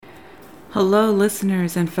Hello,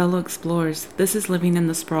 listeners and fellow explorers. This is Living in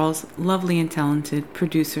the Sprawl's lovely and talented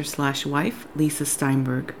producer/wife, Lisa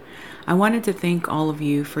Steinberg. I wanted to thank all of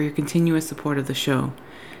you for your continuous support of the show.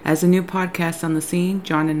 As a new podcast on the scene,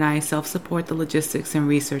 John and I self-support the logistics and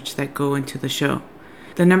research that go into the show.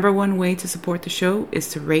 The number one way to support the show is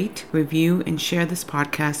to rate, review, and share this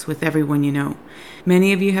podcast with everyone you know.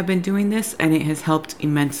 Many of you have been doing this, and it has helped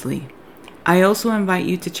immensely. I also invite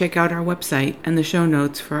you to check out our website and the show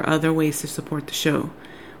notes for other ways to support the show.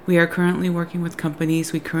 We are currently working with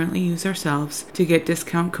companies we currently use ourselves to get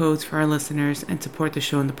discount codes for our listeners and support the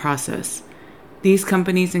show in the process. These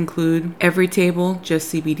companies include Every Table,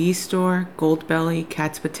 Just CBD Store, Goldbelly,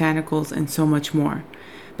 Cat's Botanicals, and so much more.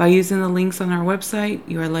 By using the links on our website,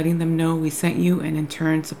 you are letting them know we sent you and in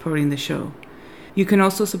turn supporting the show. You can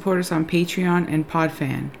also support us on Patreon and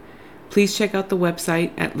Podfan. Please check out the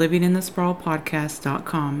website at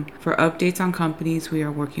livinginthesprawlpodcast.com for updates on companies we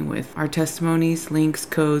are working with, our testimonies, links,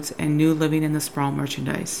 codes, and new Living in the Sprawl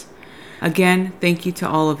merchandise. Again, thank you to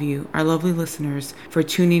all of you, our lovely listeners, for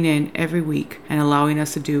tuning in every week and allowing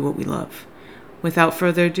us to do what we love. Without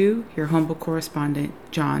further ado, your humble correspondent,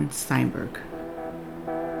 John Steinberg.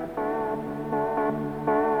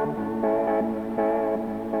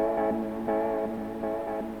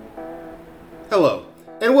 Hello,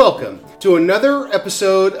 and welcome to another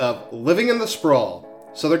episode of Living in the Sprawl,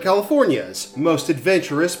 Southern California's most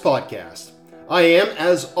adventurous podcast. I am,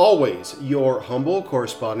 as always, your humble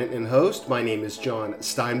correspondent and host. My name is John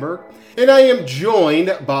Steinberg, and I am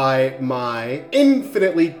joined by my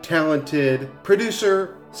infinitely talented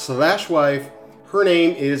producer/wife. Her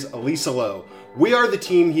name is Lisa Lowe. We are the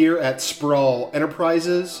team here at Sprawl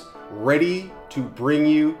Enterprises, ready to bring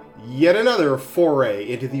you yet another foray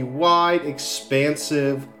into the wide,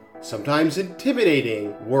 expansive, sometimes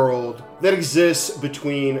intimidating world that exists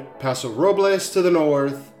between Paso Robles to the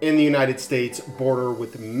north and the United States border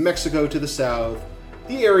with Mexico to the south,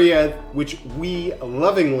 the area which we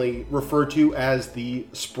lovingly refer to as the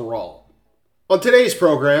Sprawl. On today's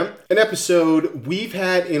program, an episode we've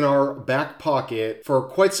had in our back pocket for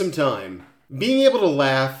quite some time. Being able to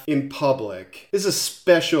laugh in public is a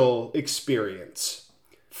special experience.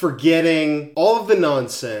 Forgetting all of the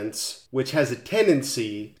nonsense, which has a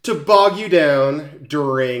tendency to bog you down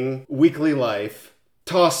during weekly life,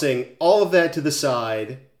 tossing all of that to the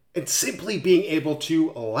side, and simply being able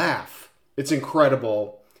to laugh. It's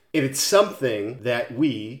incredible, and it's something that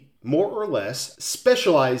we, more or less,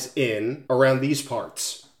 specialize in around these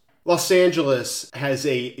parts. Los Angeles has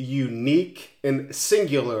a unique and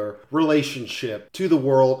singular relationship to the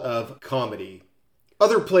world of comedy.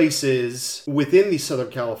 Other places within the Southern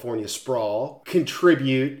California sprawl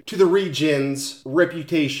contribute to the region's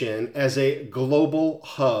reputation as a global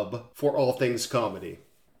hub for all things comedy.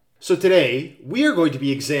 So today, we are going to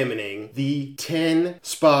be examining the 10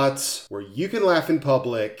 spots where you can laugh in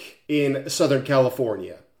public in Southern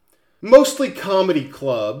California. Mostly comedy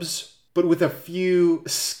clubs, but with a few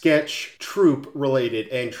sketch troupe-related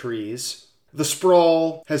entries. The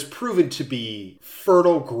Sprawl has proven to be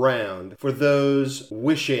fertile ground for those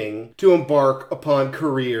wishing to embark upon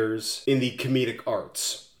careers in the comedic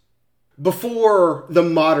arts. Before the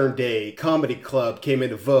modern-day comedy club came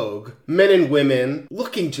into vogue, men and women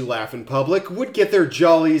looking to laugh in public would get their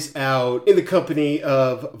jollies out in the company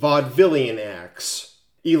of vaudevillian acts.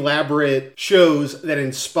 Elaborate shows that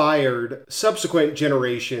inspired subsequent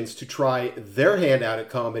generations to try their hand out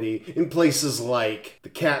at comedy in places like the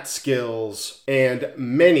Catskills and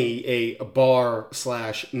many a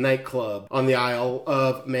bar/nightclub on the Isle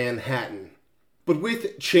of Manhattan. But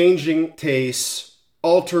with changing tastes,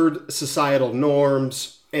 altered societal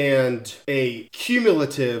norms, and a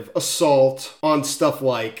cumulative assault on stuff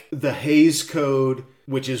like the Hays Code,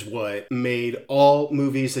 which is what made all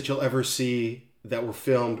movies that you'll ever see that were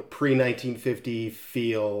filmed pre-1950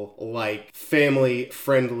 feel like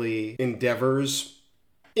family-friendly endeavors.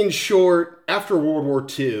 In short, after World War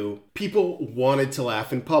II, people wanted to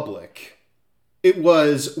laugh in public. It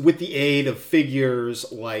was with the aid of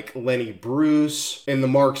figures like Lenny Bruce and the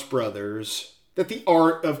Marx Brothers that the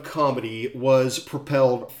art of comedy was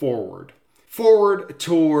propelled forward. Forward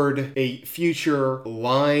toward a future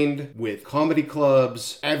lined with comedy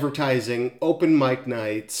clubs, advertising, open mic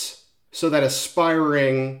nights, so that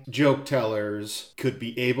aspiring joke tellers could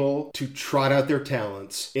be able to trot out their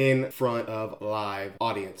talents in front of live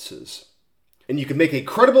audiences. And you can make a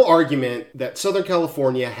credible argument that Southern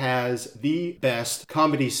California has the best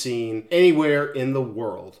comedy scene anywhere in the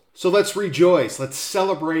world. So let's rejoice, let's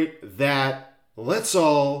celebrate that. Let's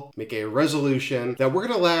all make a resolution that we're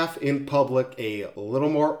going to laugh in public a little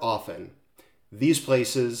more often. These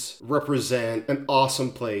places represent an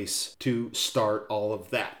awesome place to start all of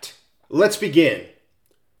that. Let's begin.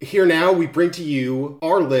 Here now we bring to you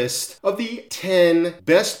our list of the 10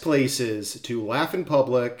 best places to laugh in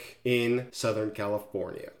public in Southern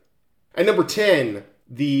California. At number 10,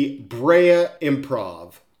 the Brea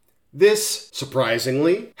Improv. This,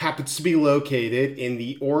 surprisingly, happens to be located in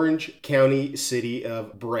the Orange County city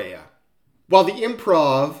of Brea. While the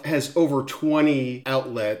Improv has over 20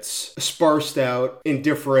 outlets sparsed out in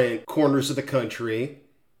different corners of the country,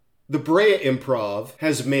 the Brea Improv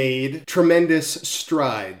has made tremendous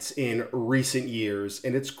strides in recent years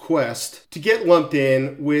in its quest to get lumped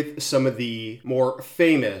in with some of the more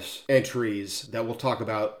famous entries that we'll talk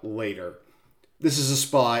about later. This is a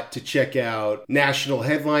spot to check out national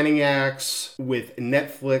headlining acts with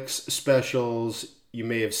Netflix specials you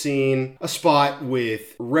may have seen, a spot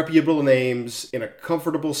with reputable names in a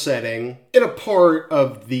comfortable setting, in a part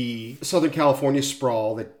of the Southern California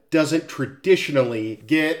sprawl that doesn't traditionally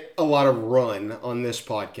get a lot of run on this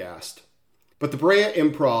podcast. But the Brea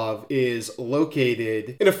Improv is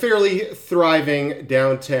located in a fairly thriving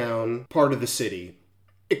downtown part of the city.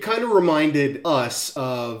 It kind of reminded us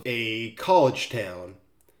of a college town.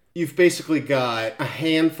 You've basically got a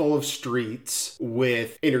handful of streets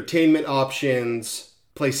with entertainment options,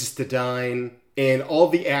 places to dine, and all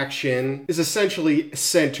the action is essentially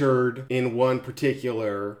centered in one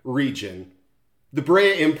particular region. The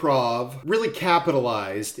Brea Improv really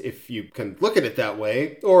capitalized, if you can look at it that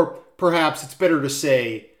way, or perhaps it's better to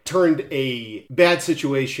say, turned a bad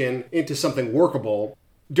situation into something workable.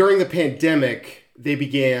 During the pandemic, they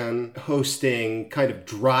began hosting kind of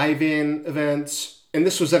drive-in events, and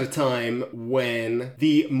this was at a time when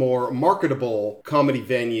the more marketable comedy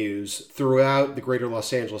venues throughout the greater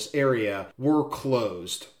Los Angeles area were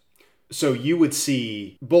closed. So you would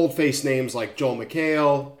see bold-faced names like Joel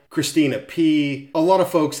McHale, Christina P., a lot of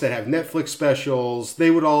folks that have Netflix specials.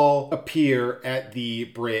 They would all appear at the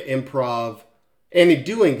Brea Improv. And in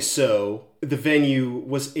doing so, the venue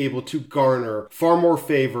was able to garner far more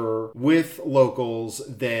favor with locals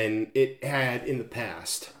than it had in the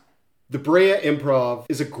past. The Brea Improv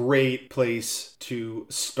is a great place to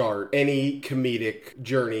start any comedic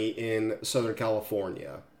journey in Southern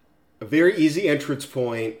California. A very easy entrance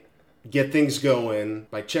point. Get things going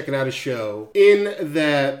by checking out a show in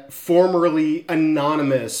that formerly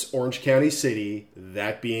anonymous Orange County city,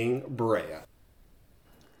 that being Brea.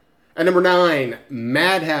 At number 9,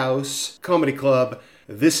 Madhouse Comedy Club.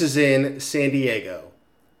 This is in San Diego.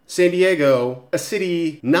 San Diego, a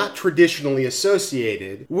city not traditionally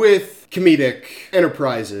associated with comedic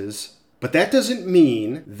enterprises, but that doesn't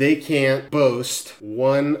mean they can't boast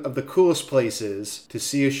one of the coolest places to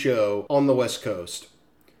see a show on the West Coast.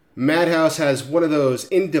 Madhouse has one of those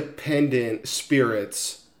independent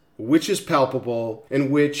spirits which is palpable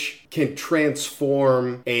and which can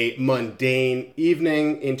transform a mundane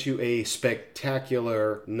evening into a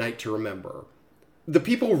spectacular night to remember. The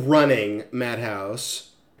people running Madhouse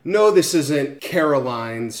know this isn't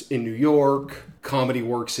Caroline's in New York, Comedy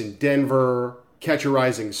Works in Denver, Catch a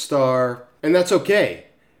Rising Star, and that's okay.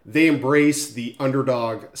 They embrace the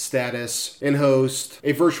underdog status and host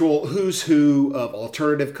a virtual who's who of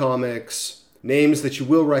alternative comics, names that you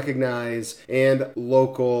will recognize, and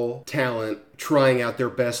local talent trying out their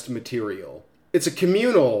best material. It's a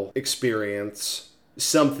communal experience,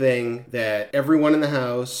 something that everyone in the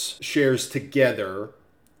house shares together.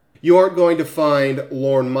 You aren't going to find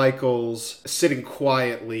Lorne Michaels sitting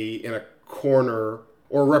quietly in a corner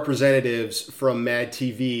or representatives from Mad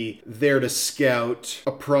TV there to scout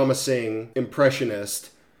a promising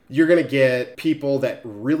impressionist. You're going to get people that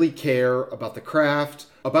really care about the craft,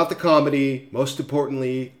 about the comedy, most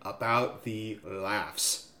importantly, about the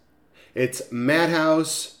laughs. It's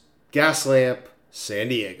Madhouse, Gaslamp, San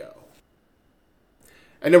Diego.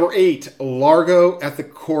 At number 8, Largo at the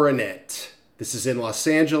Coronet. This is in Los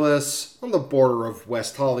Angeles, on the border of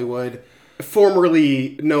West Hollywood.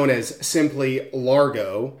 Formerly known as simply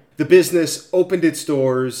Largo, the business opened its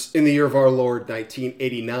doors in the year of our Lord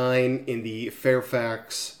 1989 in the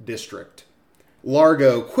Fairfax district.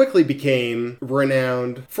 Largo quickly became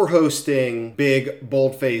renowned for hosting big,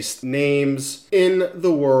 bold-faced names in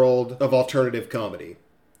the world of alternative comedy.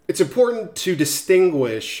 It's important to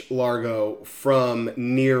distinguish Largo from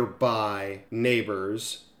nearby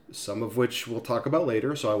neighbors, some of which we'll talk about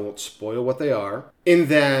later, so I won't spoil what they are, in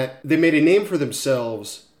that they made a name for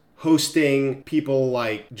themselves hosting people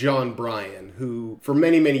like John Bryan, who for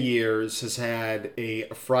many, many years has had a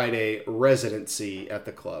Friday residency at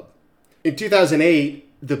the club. In 2008,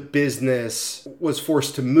 the business was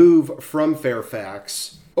forced to move from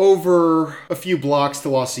Fairfax over a few blocks to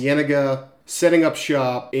La Cienega, setting up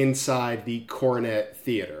shop inside the Coronet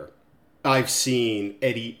Theater. I've seen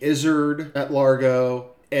Eddie Izzard at Largo,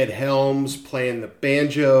 Ed Helms playing the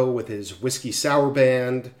banjo with his Whiskey Sour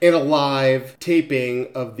Band, and a live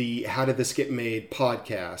taping of the How Did This Get Made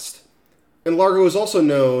podcast. And Largo is also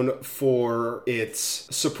known for its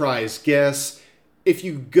surprise guests. If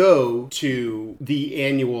you go to the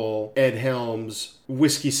annual Ed Helms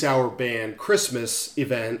Whiskey Sour Band Christmas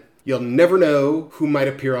event, you'll never know who might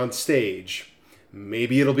appear on stage.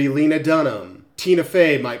 Maybe it'll be Lena Dunham. Tina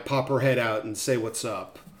Fey might pop her head out and say what's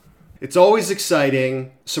up. It's always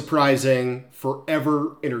exciting, surprising,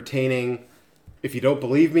 forever entertaining. If you don't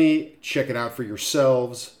believe me, check it out for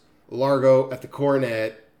yourselves. Largo at the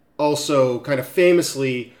Coronet also kind of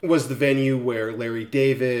famously was the venue where Larry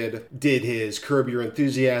David did his Curb Your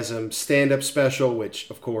Enthusiasm stand-up special, which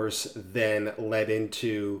of course then led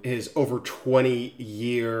into his over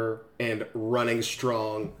 20-year and running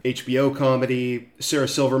strong HBO comedy. Sarah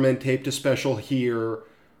Silverman taped a special here.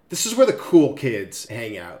 This is where the cool kids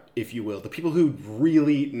hang out, if you will. The people who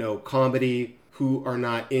really know comedy, who are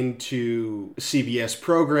not into CBS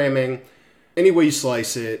programming. Any way you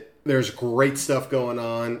slice it, there's great stuff going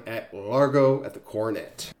on at Largo at the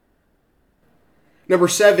Coronet. Number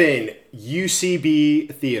 7,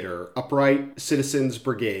 UCB Theater, Upright Citizens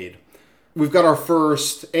Brigade. We've got our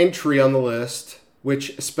first entry on the list,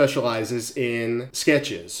 which specializes in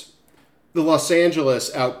sketches. The Los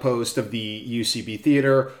Angeles outpost of the UCB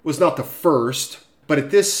Theater was not the first, but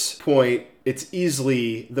at this point, it's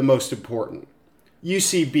easily the most important.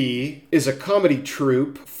 UCB is a comedy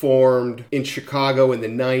troupe formed in Chicago in the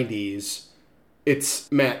 90s.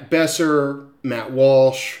 It's Matt Besser, Matt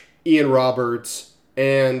Walsh, Ian Roberts,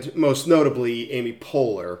 and most notably, Amy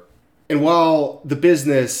Poehler. And while the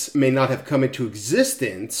business may not have come into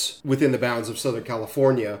existence within the bounds of Southern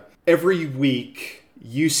California, every week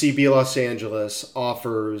UCB Los Angeles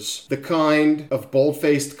offers the kind of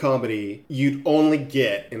bold-faced comedy you'd only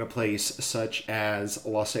get in a place such as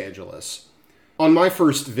Los Angeles. On my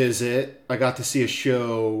first visit, I got to see a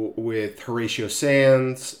show with Horatio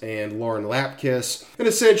Sanz and Lauren Lapkus, and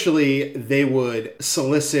essentially they would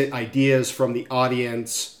solicit ideas from the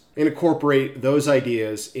audience and incorporate those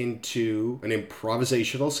ideas into an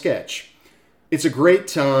improvisational sketch. It's a great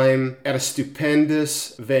time at a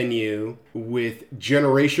stupendous venue with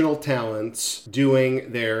generational talents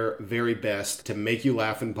doing their very best to make you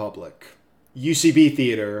laugh in public. UCB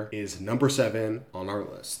Theater is number 7 on our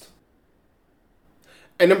list.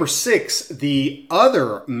 At number 6, the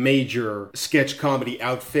other major sketch comedy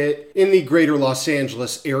outfit in the greater Los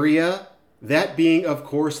Angeles area, that being, of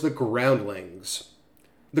course, the Groundlings.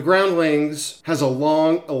 The Groundlings has a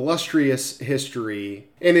long, illustrious history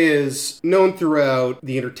and is known throughout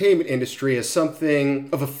the entertainment industry as something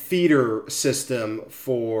of a feeder system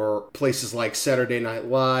for places like Saturday Night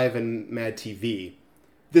Live and Mad TV.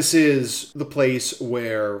 This is the place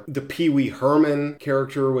where the Pee Wee Herman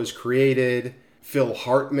character was created. Phil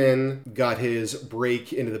Hartman got his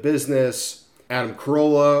break into the business. Adam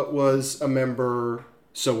Carolla was a member.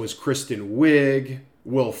 So was Kristen Wiig,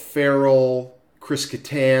 Will Ferrell, Chris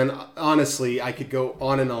Kattan. Honestly, I could go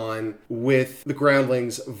on and on with the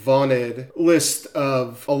Groundlings' vaunted list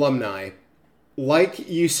of alumni. Like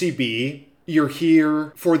UCB, you're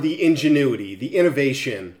here for the ingenuity, the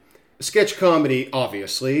innovation. Sketch comedy,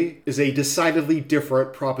 obviously, is a decidedly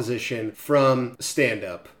different proposition from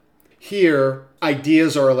stand-up. Here,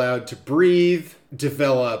 ideas are allowed to breathe,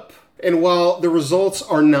 develop, and while the results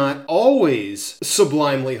are not always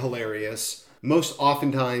sublimely hilarious, most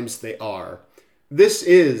oftentimes they are. This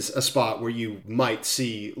is a spot where you might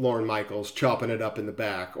see Lorne Michaels chopping it up in the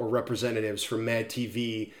back, or representatives from Mad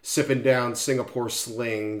TV sipping down Singapore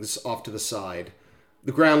slings off to the side.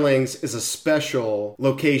 The Groundlings is a special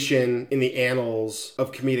location in the annals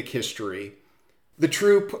of comedic history. The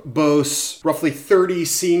troupe boasts roughly 30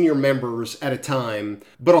 senior members at a time,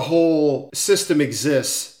 but a whole system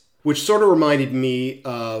exists, which sort of reminded me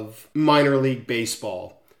of minor league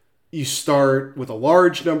baseball. You start with a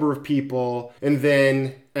large number of people, and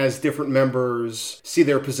then as different members see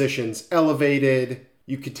their positions elevated,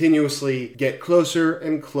 you continuously get closer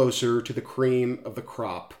and closer to the cream of the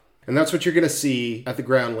crop. And that's what you're going to see at the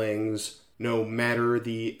Groundlings, no matter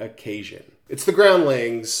the occasion. It's the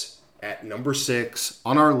Groundlings at number 6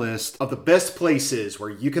 on our list of the best places where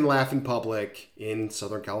you can laugh in public in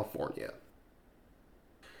Southern California.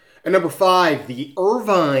 At number 5, the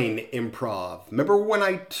Irvine Improv. Remember when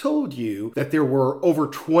I told you that there were over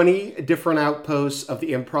 20 different outposts of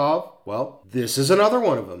the Improv? Well, this is another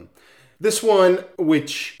one of them. This one,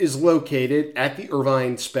 which is located at the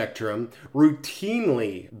Irvine Spectrum,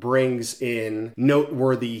 routinely brings in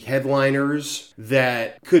noteworthy headliners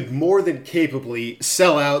that could more than capably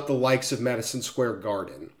sell out the likes of Madison Square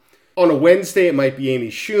Garden. On a Wednesday, it might be Amy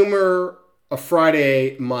Schumer. A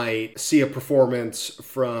Friday might see a performance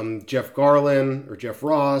from Jeff Garlin or Jeff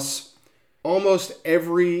Ross. Almost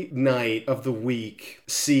every night of the week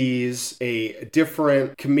sees a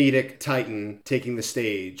different comedic titan taking the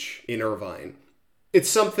stage in Irvine. It's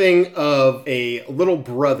something of a little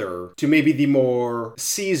brother to maybe the more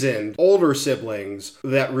seasoned, older siblings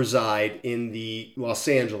that reside in the Los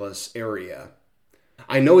Angeles area.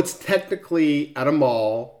 I know it's technically at a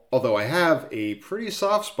mall, although I have a pretty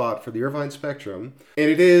soft spot for the Irvine Spectrum, and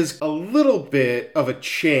it is a little bit of a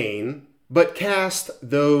chain. But cast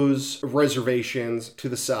those reservations to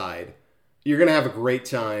the side. You're going to have a great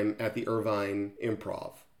time at the Irvine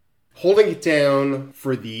Improv. Holding it down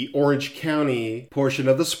for the Orange County portion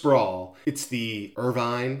of the sprawl, it's the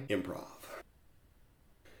Irvine Improv.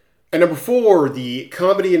 At number 4, the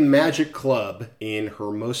Comedy and Magic Club in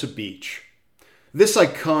Hermosa Beach. This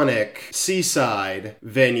iconic seaside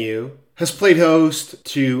venue has played host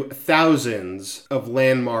to thousands of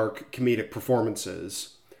landmark comedic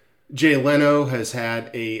performances. Jay Leno has had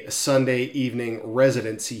a Sunday evening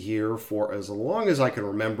residency here for as long as I can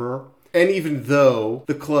remember. And even though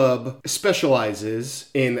the club specializes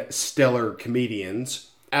in stellar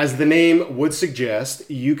comedians, as the name would suggest,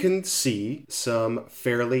 you can see some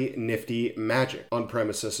fairly nifty magic on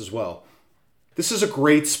premises as well. This is a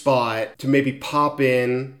great spot to maybe pop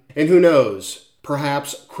in, and who knows,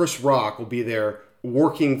 perhaps Chris Rock will be there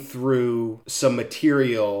working through some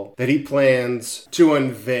material that he plans to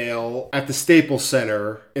unveil at the Staples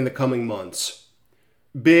Center in the coming months.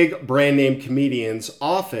 Big brand name comedians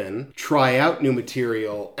often try out new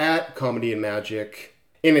material at Comedy and Magic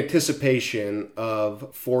in anticipation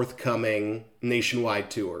of forthcoming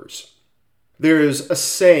nationwide tours. There's a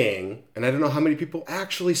saying, and I don't know how many people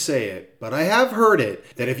actually say it, but I have heard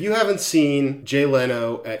it, that if you haven't seen Jay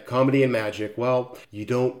Leno at Comedy and Magic, well, you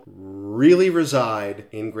don't really reside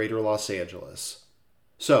in Greater Los Angeles.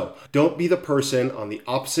 So, don't be the person on the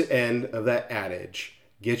opposite end of that adage.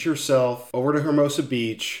 Get yourself over to Hermosa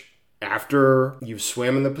Beach after you've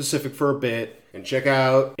swam in the Pacific for a bit and check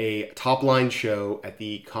out a top-line show at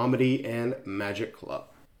the Comedy and Magic Club.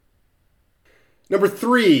 Number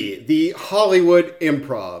 3, the Hollywood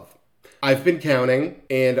Improv. I've been counting,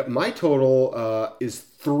 and my total is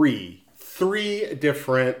 3. 3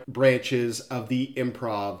 different branches of the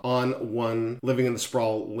improv on one Living in the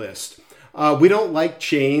Sprawl list. We don't like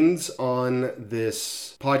chains on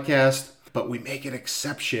this podcast, but we make an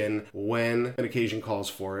exception when an occasion calls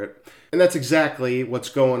for it. And that's exactly what's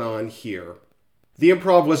going on here. The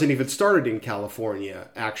improv wasn't even started in California.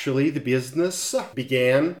 Actually, the business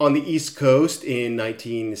began on the East Coast in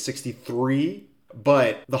 1963,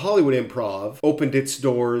 but the Hollywood Improv opened its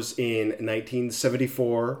doors in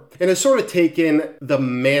 1974 and has sort of taken the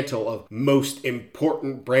mantle of most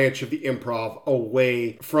important branch of the improv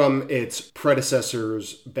away from its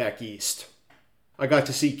predecessors back east. I got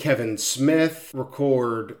to see Kevin Smith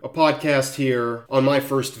record a podcast here on my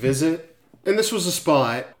first visit. And this was a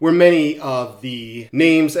spot where many of the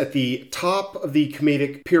names at the top of the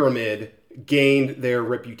comedic pyramid gained their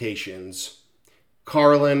reputations.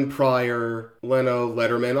 Carlin, Pryor, Leno,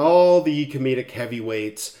 Letterman, all the comedic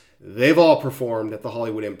heavyweights, they've all performed at the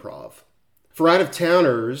Hollywood Improv. For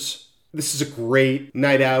out-of-towners, this is a great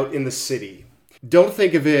night out in the city. Don't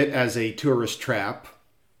think of it as a tourist trap.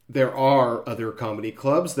 There are other comedy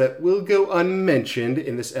clubs that will go unmentioned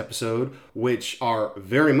in this episode, which are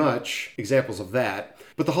very much examples of that.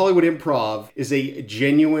 But the Hollywood Improv is a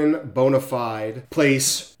genuine, bona fide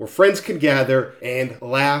place where friends can gather and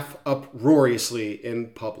laugh uproariously in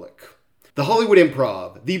public. The Hollywood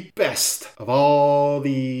Improv, the best of all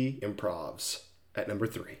the improvs, at number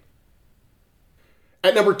 3.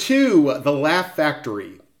 At number 2, The Laugh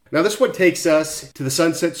Factory. Now this one takes us to the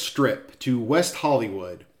Sunset Strip, to West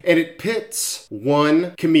Hollywood. And it pits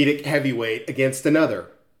one comedic heavyweight against another.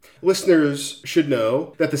 Listeners should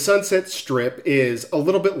know that the Sunset Strip is a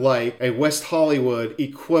little bit like a West Hollywood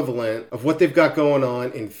equivalent of what they've got going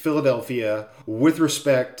on in Philadelphia with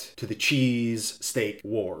respect to the cheese steak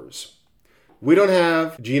wars. We don't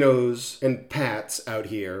have Geno's and Pat's out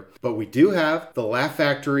here, but we do have the Laugh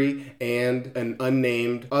Factory and an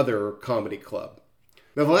unnamed other comedy club.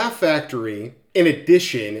 Now, the Laugh Factory, in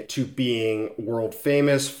addition to being world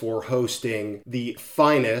famous for hosting the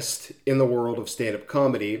finest in the world of stand-up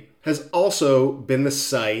comedy, has also been the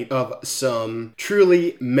site of some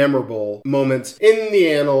truly memorable moments in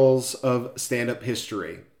the annals of stand-up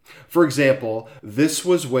history. For example, this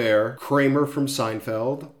was where Kramer from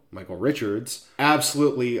Seinfeld, Michael Richards,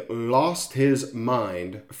 absolutely lost his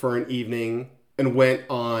mind for an evening and went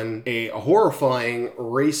on a horrifying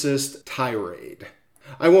racist tirade.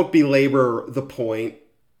 I won't belabor the point.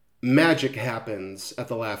 Magic happens at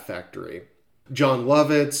the Laugh Factory. John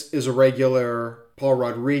Lovitz is a regular, Paul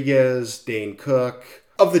Rodriguez, Dane Cook.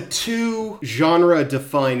 Of the two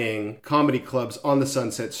genre-defining comedy clubs on the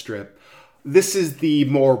Sunset Strip, this is the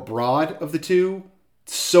more broad of the two.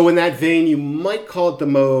 So in that vein, you might call it the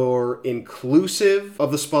more inclusive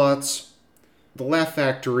of the spots. The Laugh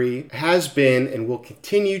Factory has been and will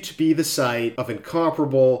continue to be the site of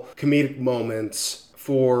incomparable comedic moments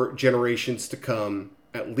for generations to come.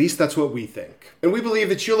 At least that's what we think. And we believe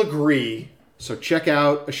that you'll agree. So check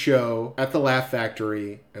out a show at the Laugh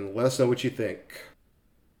Factory and let us know what you think.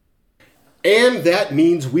 And that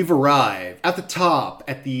means we've arrived at the top,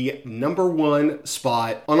 at the number one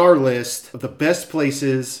spot on our list of the best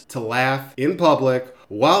places to laugh in public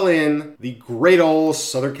while in the great old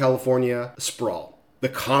Southern California sprawl. The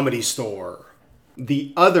Comedy Store.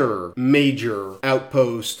 The other major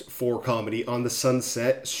outpost for comedy on the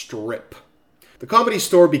Sunset Strip. The Comedy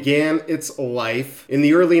Store began its life in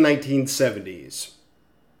the early 1970s.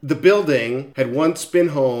 The building had once been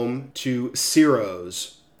home to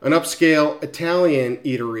Ciro's, an upscale Italian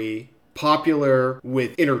eatery popular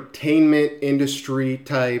with entertainment industry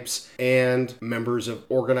types and members of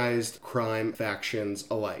organized crime factions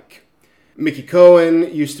alike. Mickey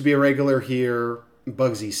Cohen used to be a regular here.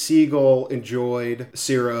 Bugsy Siegel enjoyed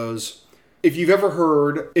Ciro's. If you've ever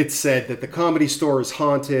heard it said that the Comedy Store is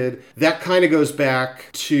haunted, that kind of goes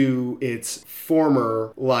back to its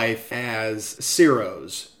former life as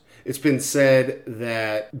Ciro's. It's been said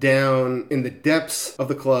that down in the depths of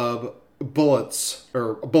the club,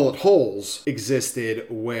 bullet holes existed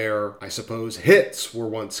where, I suppose, hits were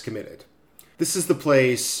once committed. This is the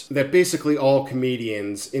place that basically all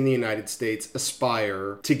comedians in the United States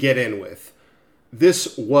aspire to get in with.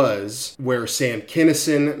 This was where Sam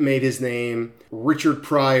Kinison made his name, Richard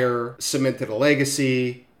Pryor cemented a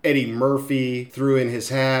legacy, Eddie Murphy threw in his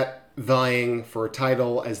hat, vying for a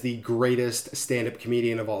title as the greatest stand-up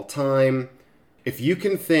comedian of all time. If you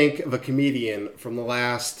can think of a comedian from the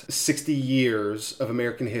last 60 years of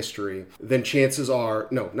American history, then chances are,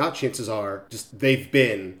 just they've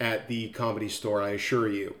been at the Comedy Store, I assure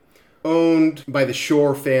you. Owned by the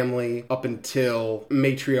Shore family up until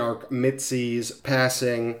matriarch Mitzi's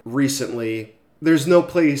passing recently. There's no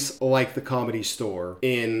place like the Comedy Store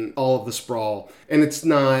in all of the sprawl, and it's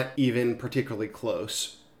not even particularly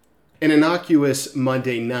close. An innocuous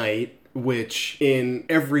Monday night, which in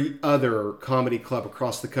every other comedy club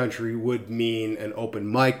across the country would mean an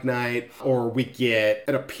open mic night, or we get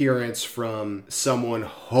an appearance from someone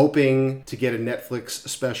hoping to get a Netflix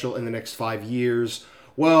special in the next 5 years.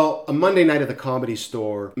 Well, a Monday night at the Comedy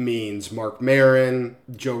Store means Marc Maron,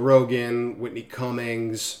 Joe Rogan, Whitney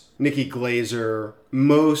Cummings, Nikki Glaser,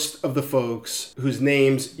 most of the folks whose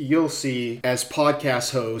names you'll see as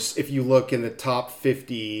podcast hosts if you look in the top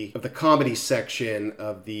 50 of the comedy section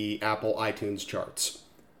of the Apple iTunes charts.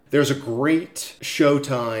 There's a great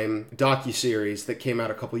Showtime docuseries that came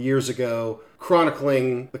out a couple years ago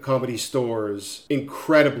chronicling the Comedy Store's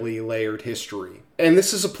incredibly layered history. And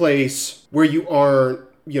this is a place where you aren't,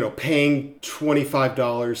 paying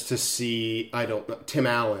 $25 to see, Tim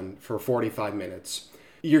Allen for 45 minutes.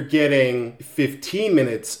 You're getting 15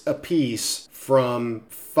 minutes a piece from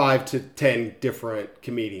 5 to 10 different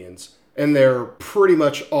comedians. And they're pretty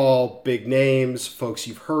much all big names, folks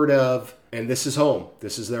you've heard of, and this is home.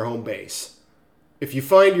 This is their home base. If you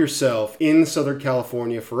find yourself in Southern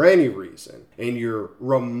California for any reason, and you're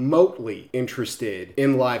remotely interested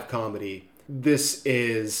in live comedy, this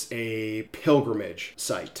is a pilgrimage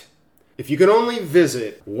site. If you can only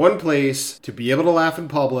visit one place to be able to laugh in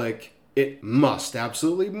public, it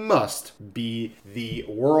absolutely must be the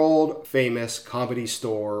world-famous Comedy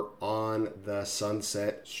Store on the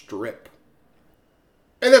Sunset Strip.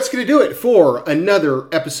 And that's going to do it for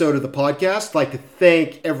another episode of the podcast. I'd like to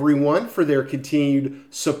thank everyone for their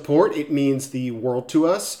continued support. It means the world to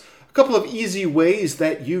us. A couple of easy ways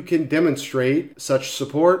that you can demonstrate such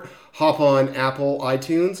support. Hop on Apple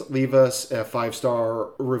iTunes, leave us a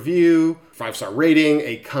 5-star review, 5-star rating,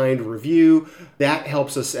 a kind review. That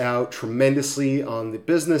helps us out tremendously on the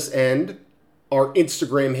business end. Our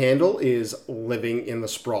Instagram handle is Living in the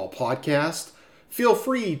Sprawl Podcast. Feel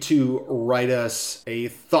free to write us a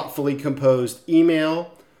thoughtfully composed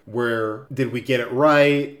email. Where did we get it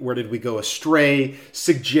right? Where did we go astray?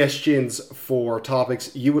 Suggestions for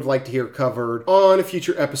topics you would like to hear covered on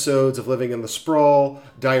future episodes of Living in the Sprawl.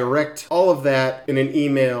 Direct all of that in an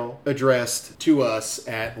email addressed to us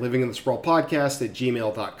at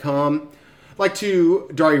livinginthesprawlpodcast@gmail.com. I'd like to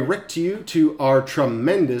direct you to our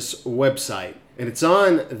tremendous website. And it's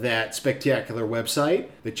on that spectacular website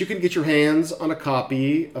that you can get your hands on a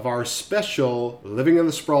copy of our special Living in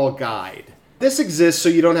the Sprawl guide. This exists so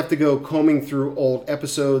you don't have to go combing through old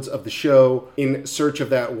episodes of the show in search of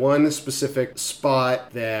that one specific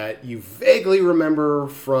spot that you vaguely remember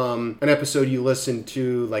from an episode you listened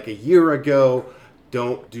to like a year ago.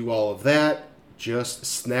 Don't do all of that. Just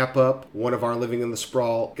snap up one of our Living in the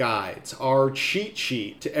Sprawl guides, our cheat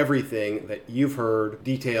sheet to everything that you've heard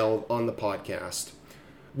detailed on the podcast.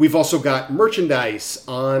 We've also got merchandise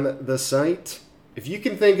on the site. If you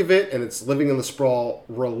can think of it and it's Living in the Sprawl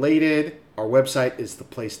related, our website is the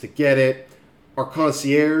place to get it. Our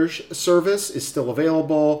concierge service is still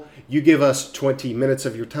available. You give us 20 minutes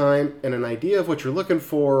of your time and an idea of what you're looking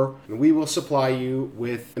for, and we will supply you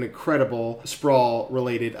with an incredible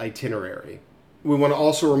Sprawl-related itinerary. We want to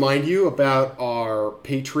also remind you about our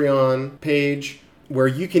Patreon page, where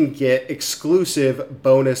you can get exclusive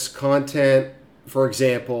bonus content. For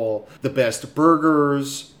example, the best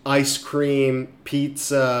burgers, ice cream,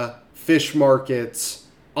 pizza, fish markets.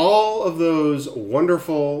 All of those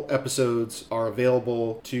wonderful episodes are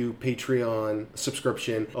available to Patreon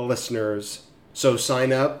subscription listeners. So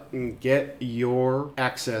sign up and get your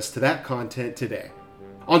access to that content today.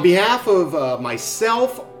 On behalf of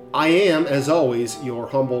myself, I am, as always, your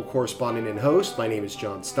humble correspondent and host. My name is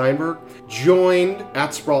John Steinberg, joined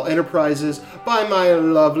at Sprawl Enterprises by my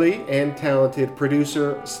lovely and talented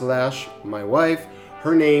producer / my wife.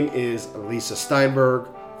 Her name is Lisa Steinberg.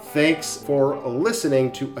 Thanks for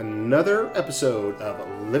listening to another episode of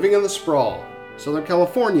Living in the Sprawl, Southern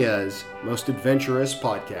California's most adventurous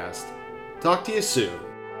podcast. Talk to you soon.